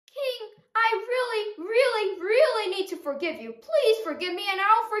forgive you. Please forgive me and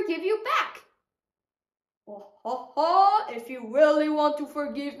I'll forgive you back. Oh, ha, ha, if you really want to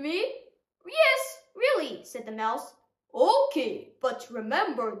forgive me? Yes, really, said the mouse. Okay, but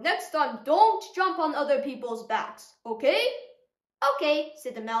remember, next time don't jump on other people's backs, okay? Okay,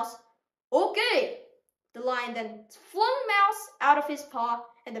 said the mouse. Okay. The lion then flung Mouse out of his paw,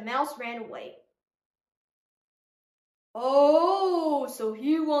 and the mouse ran away. Oh, so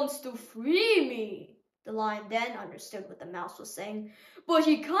he wants to free me. The lion then understood what the mouse was saying. But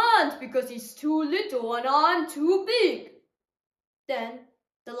he can't because he's too little and I'm too big. Then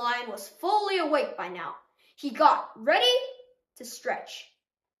the lion was fully awake by now. He got ready to stretch.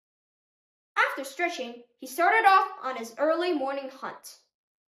 After stretching, he started off on his early morning hunt.